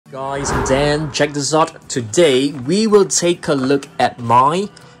Guys, Dan, check this out. Today, we will take a look at my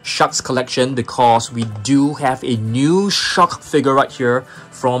sharks collection because we do have a new shark figure right here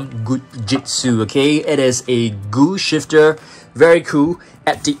from Gujitsu, okay? It is a goo shifter, very cool.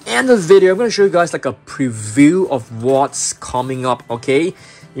 At the end of the video, I'm going to show you guys like a preview of what's coming up, okay?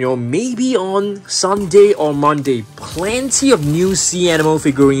 You know, maybe on Sunday or Monday, plenty of new sea animal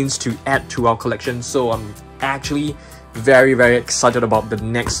figurines to add to our collection. So I'm actually very excited about the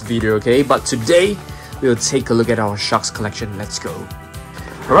next video, okay? But today we'll take a look at our sharks collection. Let's go.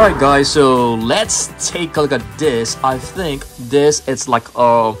 Alright guys, so let's take a look at this. I think this is like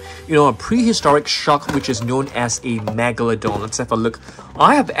a prehistoric shark which is known as a Megalodon. Let's have a look.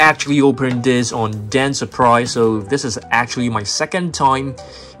 I have actually opened this on Dan Surprise, so this is actually my second time,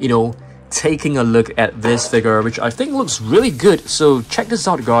 taking a look at this figure, which I think looks really good. So check this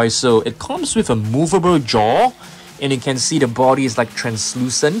out guys. So it comes with a movable jaw, and you can see the body is like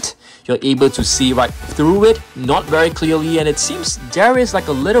translucent. You're able to see right through it, not very clearly, and it seems there is like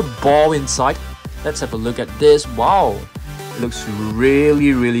a little ball inside. Let's have a look at this. Wow, it looks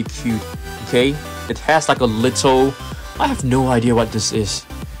really cute. Okay, it has like a little, I have no idea what this is.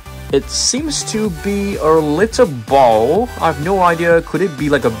 It seems to be a little ball. I have no idea. Could it be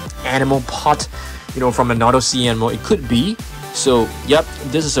like an animal part, from another sea animal? It could be. So yep,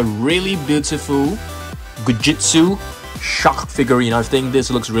 this is a really beautiful Gujitsu shark figurine. I think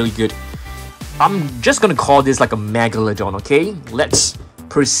this looks really good. I'm just gonna call this like a Megalodon, okay? Let's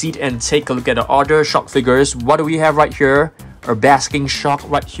proceed and take a look at the other shark figures. What do we have right here? A basking shark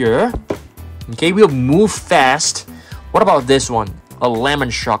right here. Okay, we'll move fast. What about this one? A lemon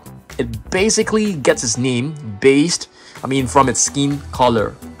shark. It basically gets its name from its skin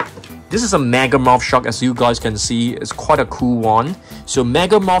color. This is a Megamouth shark, as you guys can see. It's quite a cool one. So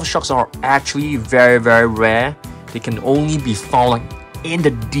Megamouth sharks are actually very rare. They can only be found in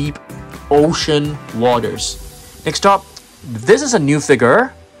the deep ocean waters. Next up, this is a new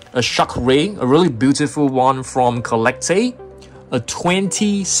figure, a shark ray, a really beautiful one from Collecte, a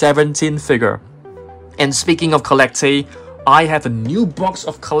 2017 figure. And speaking of Collecte, I have a new box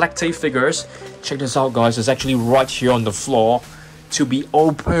of Collecte figures. Check this out guys, it's actually right here on the floor, to be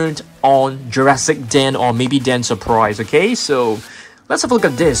opened on Jurassic Den or maybe Dan Surprise, okay? So let's have a look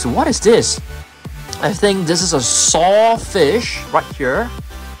at this. What is this? I think this is a sawfish right here.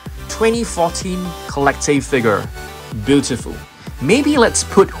 2014 Collecte figure. Beautiful. Maybe let's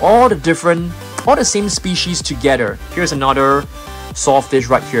put all the same species together. Here's another sawfish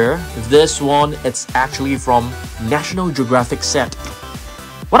right here. This one, it's actually from National Geographic set.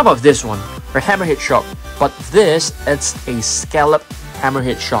 What about this one? A hammerhead shark. But this, it's a scallop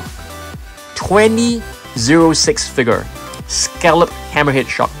hammerhead shark. 2006 figure. Scallop hammerhead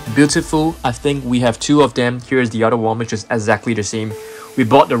shark. Beautiful. I think we have two of them. Here's the other one, which is exactly the same. We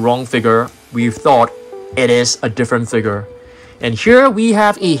bought the wrong figure. We thought it is a different figure. And here we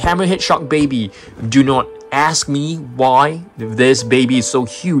have a hammerhead shark baby. Do not ask me why this baby is so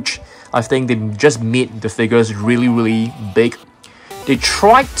huge. I think they just made the figures really big. They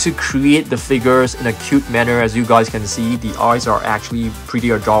tried to create the figures in a cute manner. As you guys can see, the eyes are actually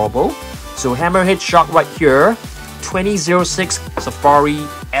pretty adorable. So hammerhead shark right here, 2006 Safari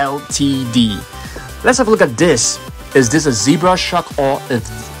Ltd. Let's have a look at this. Is this a zebra shark or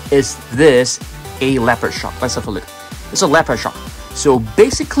is this a leopard shark? Let's have a look. It's a leopard shark. So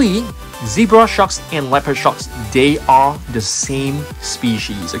basically, zebra sharks and leopard sharks, they are the same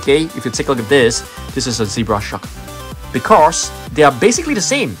species, okay? If you take a look at this is a zebra shark. Because they are basically the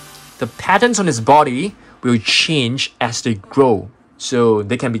same. The patterns on its body will change as they grow. So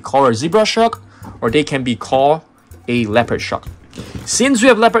they can be called a zebra shark or they can be called a leopard shark. Since we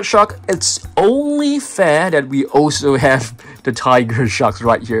have leopard shark, it's only fair that we also have the tiger sharks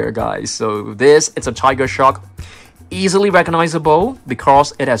right here, guys. So it's a tiger shark. Easily recognizable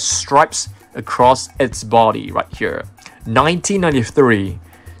because it has stripes across its body right here. 1993.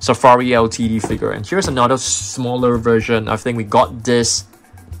 Safari Ltd figure. And here's another smaller version. I think we got this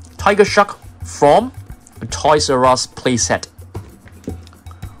tiger shark from a Toys R Us playset.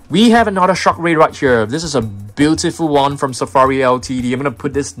 We have another shark ray right here. This is a beautiful one from Safari Ltd. I'm gonna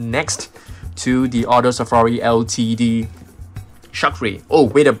put this next to the other Safari Ltd shark ray. Oh,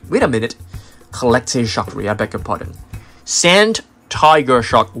 wait a minute. Collecte shark ray, I beg your pardon. Sand tiger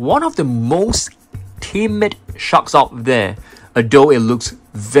shark, one of the most timid sharks out there, although it looks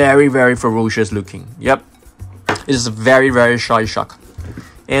very ferocious looking. Yep, it is a very shy shark.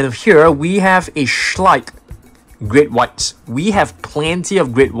 And here we have a Schleich great whites. We have plenty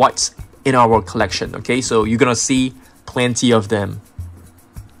of great whites in our collection, okay? So you're gonna see plenty of them.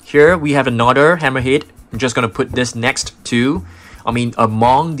 Here we have another hammerhead. I'm just gonna put this next to I mean,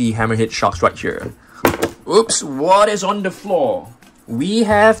 among the hammerhead sharks right here. Oops, what is on the floor? We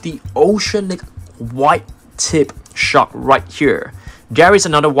have the oceanic white tip shark right here. There is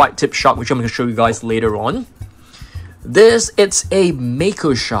another white tip shark which I'm going to show you guys later on. It's a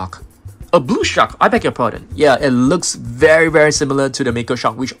mako shark. A blue shark, I beg your pardon. Yeah, it looks very similar to the mako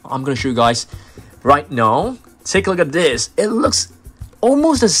shark, which I'm going to show you guys right now. Take a look at this. It looks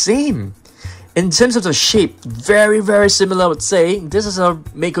almost the same. In terms of the shape, very similar, I would say. This is a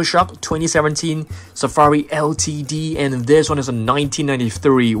mako shark 2017 Safari LTD, and this one is a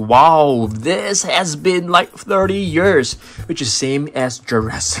 1993. Wow, this has been like 30 years, which is same as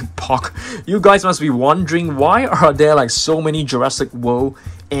Jurassic Park. You guys must be wondering, why are there like so many Jurassic World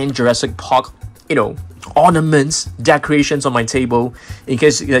and Jurassic Park, you know, ornaments, decorations on my table? In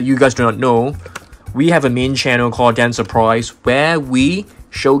case that you guys do not know, we have a main channel called Dan Surprise where we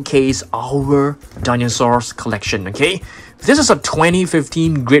showcase our dinosaurs collection. Okay, this is a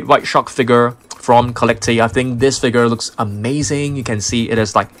 2015 great white shark figure from Collecte. I think this figure looks amazing. You can see it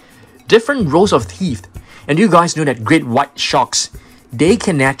has like different rows of teeth, and you guys know that great white sharks, they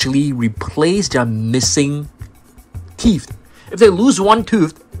can actually replace their missing teeth. If they lose one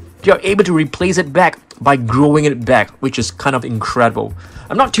tooth, they are able to replace it back by growing it back, which is kind of incredible.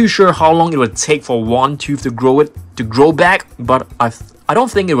 I'm not too sure how long it would take for one tooth to grow back, but I don't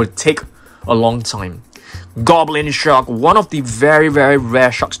think it would take a long time. Goblin shark, one of the very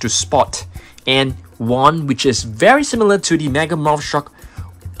rare sharks to spot, and one which is very similar to the Megamouth shark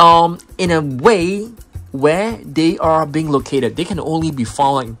in a way where they are being located. They can only be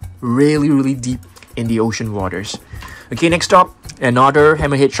found like really deep in the ocean waters. Okay, next up, another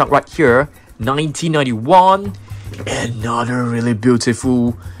hammerhead shark right here, 1991. Another really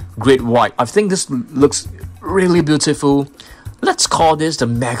beautiful great white. I think this looks really beautiful. Let's call this the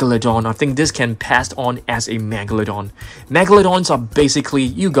Megalodon. I think this can pass on as a Megalodon. Megalodons are basically,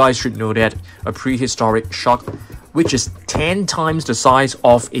 you guys should know that, a prehistoric shark which is 10 times the size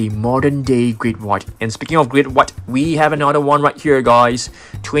of a modern day great white. And speaking of great white, we have another one right here, guys.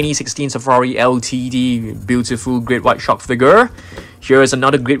 2016 Safari LTD, beautiful great white shark figure. Here is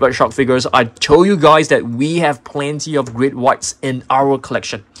another great white shark figures. I told you guys that we have plenty of great whites in our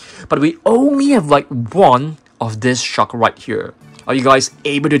collection, but we only have like one of this shark right here. Are you guys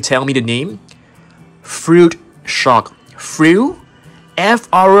able to tell me the name? Fruit shark. Frill,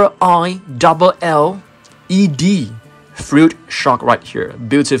 F-R-I-L-L-E-D. Fruit shark right here.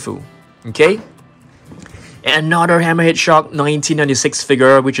 Beautiful. Okay. Another hammerhead shark 1996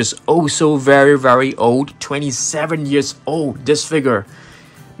 figure, which is also very old. 27 years old. This figure.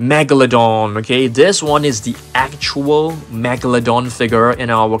 Megalodon. Okay, this one is the actual Megalodon figure in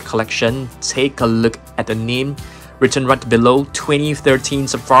our collection. Take a look at the name written right below. 2013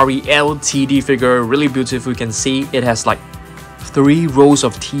 Safari LTD figure. Really beautiful. You can see it has like 3 rows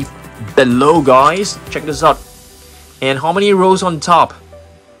of teeth below, guys. Check this out. And how many rows on top?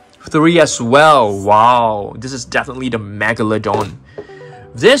 3 as well. Wow, this is definitely the Megalodon.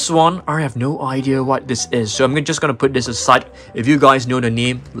 This one, I have no idea what this is, so I'm just gonna put this aside. If you guys know the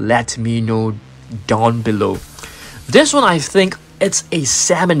name, let me know down below. This one, I think it's a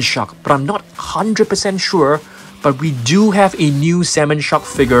salmon shark, but I'm not 100% sure. But we do have a new salmon shark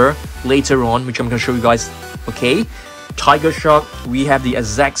figure later on, which I'm gonna show you guys. Okay, tiger shark, we have the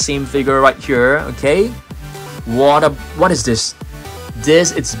exact same figure right here. Okay, what is this?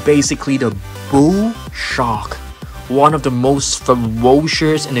 This is basically the bull shark, one of the most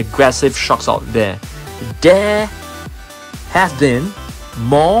ferocious and aggressive sharks out there. There have been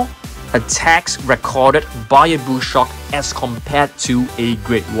more attacks recorded by a bull shark as compared to a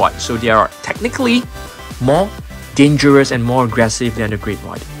great white. So they are technically more dangerous and more aggressive than the great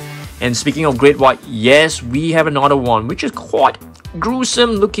white. And speaking of great white, yes, we have another one which is quite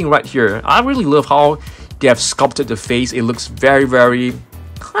gruesome looking right here. I really love how they have sculpted the face. It looks very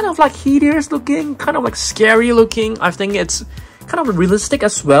kind of like hideous looking, kind of like scary looking. I think it's kind of realistic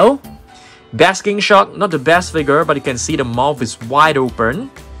as well. Basking shark, not the best figure, but you can see the mouth is wide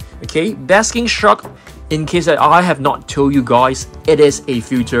open. Okay, basking shark, in case that I have not told you guys, it is a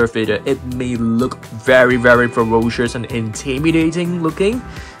future figure. It may look very ferocious and intimidating looking,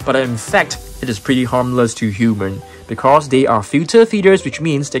 but in fact it is pretty harmless to human, because they are filter feeders, which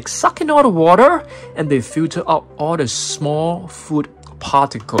means they suck in all the water and they filter out all the small food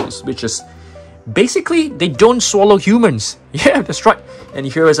particles, which is basically they don't swallow humans. Yeah, that's right. And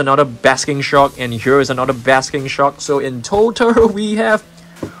here is another basking shark, and here is another basking shark. So in total we have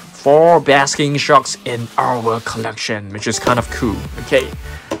 4 basking sharks in our collection, which is kind of cool. Okay,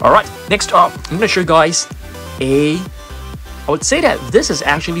 all right, next up I'm gonna show you guys I would say that this is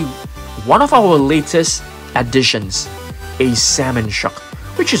actually one of our latest additions, a salmon shark,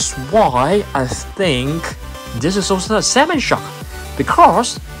 which is why I think this is also a salmon shark,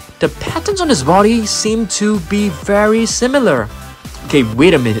 because the patterns on his body seem to be very similar. Okay,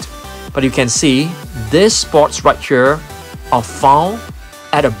 wait a minute, but you can see these spots right here are found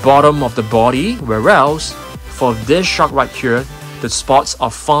at the bottom of the body, whereas for this shark right here, the spots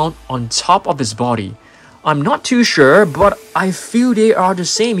are found on top of his body. I'm not too sure, but I feel they are the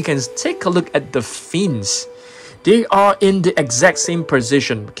same. You can take a look at the fins. They are in the exact same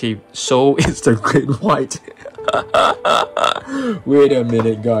position. Okay, so it's the great white. Wait a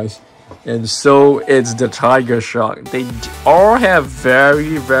minute, guys. And so it's the tiger shark. They all have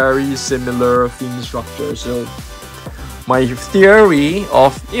very, very similar fin structure. So my theory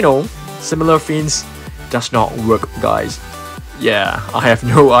of, similar fins does not work, guys. Yeah, I have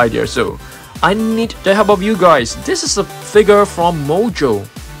no idea. So I need the help of you guys. This is a figure from Mojo.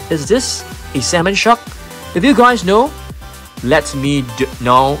 Is this a salmon shark? If you guys know, let me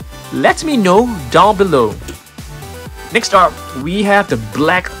know down below. Next up, we have the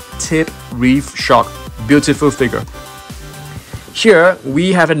black tip reef shark. Beautiful figure. Here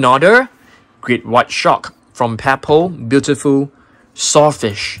we have another great white shark from Peppo. Beautiful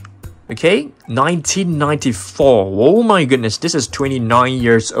sawfish. Okay, 1994. Oh my goodness, this is 29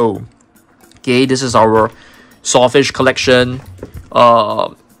 years old. Okay, this is our sawfish collection.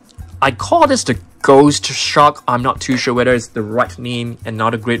 I call this the ghost shark. I'm not too sure whether it's the right name.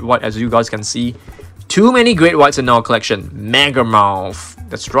 Another great white, as you guys can see. Too many great whites in our collection. Megamouth.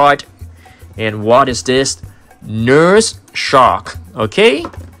 That's right. And what is this? Nurse shark. Okay.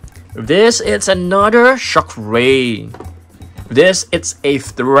 This is another shark ray. This is a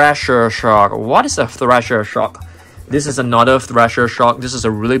Thresher shark. What is a Thresher shark? This is another Thresher shark. This is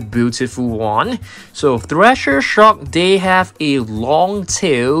a really beautiful one. So Thresher shark, they have a long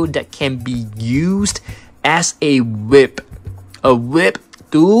tail that can be used as a whip. A whip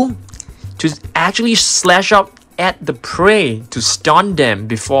to actually slash out at the prey to stun them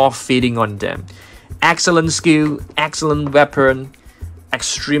before feeding on them. Excellent skill, excellent weapon,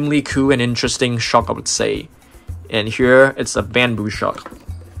 extremely cool and interesting shark, I would say. And here it's a bamboo shark.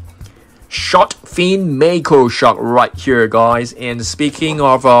 Short fin mako shark right here, guys. And speaking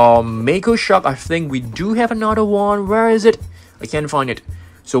of mako shark, I think we do have another one. Where is it? I can't find it.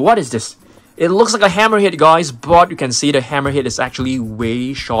 So what is this? It looks like a hammerhead, guys, but you can see the hammerhead is actually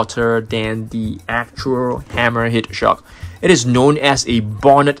way shorter than the actual hammerhead shark. It is known as a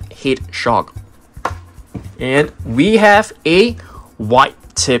bonnet head shark. And we have a white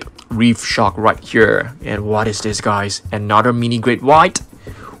tip reef shark right here. And what is this, guys? Another mini great white.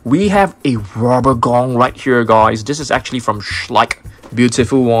 We have a rubber gong right here, guys. This is actually from Schleich.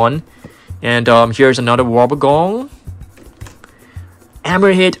 Beautiful one. And here's another rubber gong.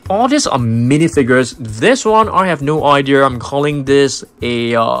 Hammerhead. All these are minifigures. This one, I have no idea. I'm calling this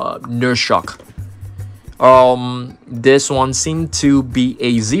a nurse shark. This one seemed to be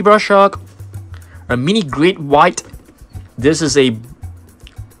a zebra shark. A mini great white. This is a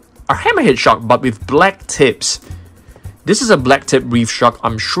hammerhead shark, but with black tips. This is a black tip reef shark,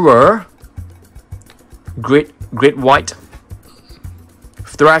 I'm sure. Great white.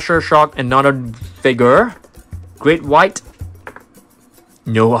 Thresher shark, another figure. Great white.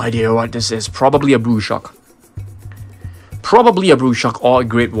 No idea what this is. Probably a blue shark. Probably a blue shark or a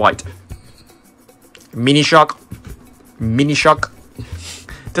great white. Mini shark. Mini shark.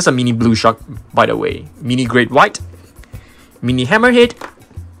 That's a mini blue shark, by the way. Mini great white. Mini hammerhead.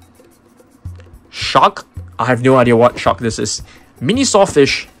 Shark. I have no idea what shark this is. Mini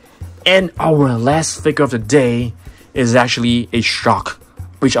sawfish. And our last figure of the day is actually a shark,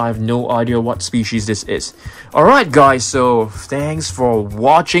 which I have no idea what species this is. Alright guys, so thanks for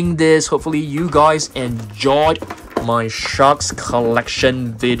watching this. Hopefully you guys enjoyed my sharks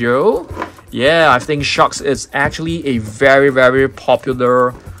collection video. Yeah, I think sharks is actually a very, very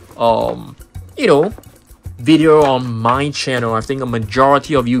popular video on my channel. I think a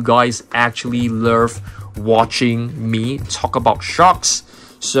majority of you guys actually love watching me talk about sharks.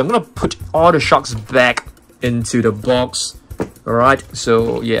 So I'm gonna put all the sharks back into the box. Alright,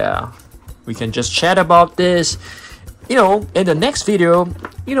 so yeah, we can just chat about this. In the next video,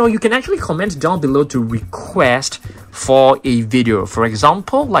 you can actually comment down below to request for a video. For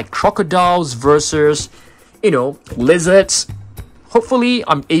example, like crocodiles versus, lizards. Hopefully,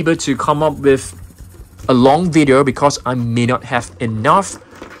 I'm able to come up with a long video because I may not have enough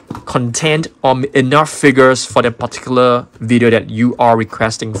content or enough figures for the particular video that you are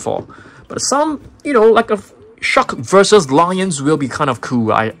requesting for. But some, like a shark versus lions will be kind of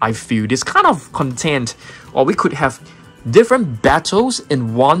cool. I feel this kind of content, or we could have different battles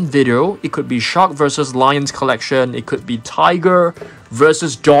in one video. It could be shark versus lions collection. It could be tiger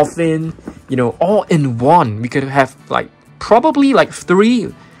versus dolphin, you know, all in one. We could have like probably like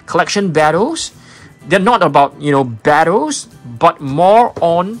 3 collection battles. They're not about, you know, battles, but more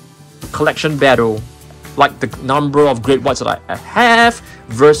on collection battle, like the number of great whites that I have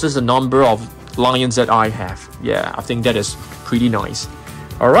versus the number of lions that I have. Yeah, I think that is pretty nice.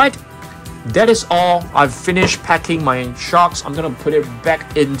 All right, that is all. I've finished packing my sharks. I'm gonna put it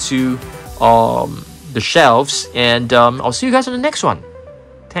back into the shelves, and I'll see you guys in the next one.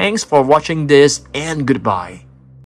 Thanks for watching this, and goodbye.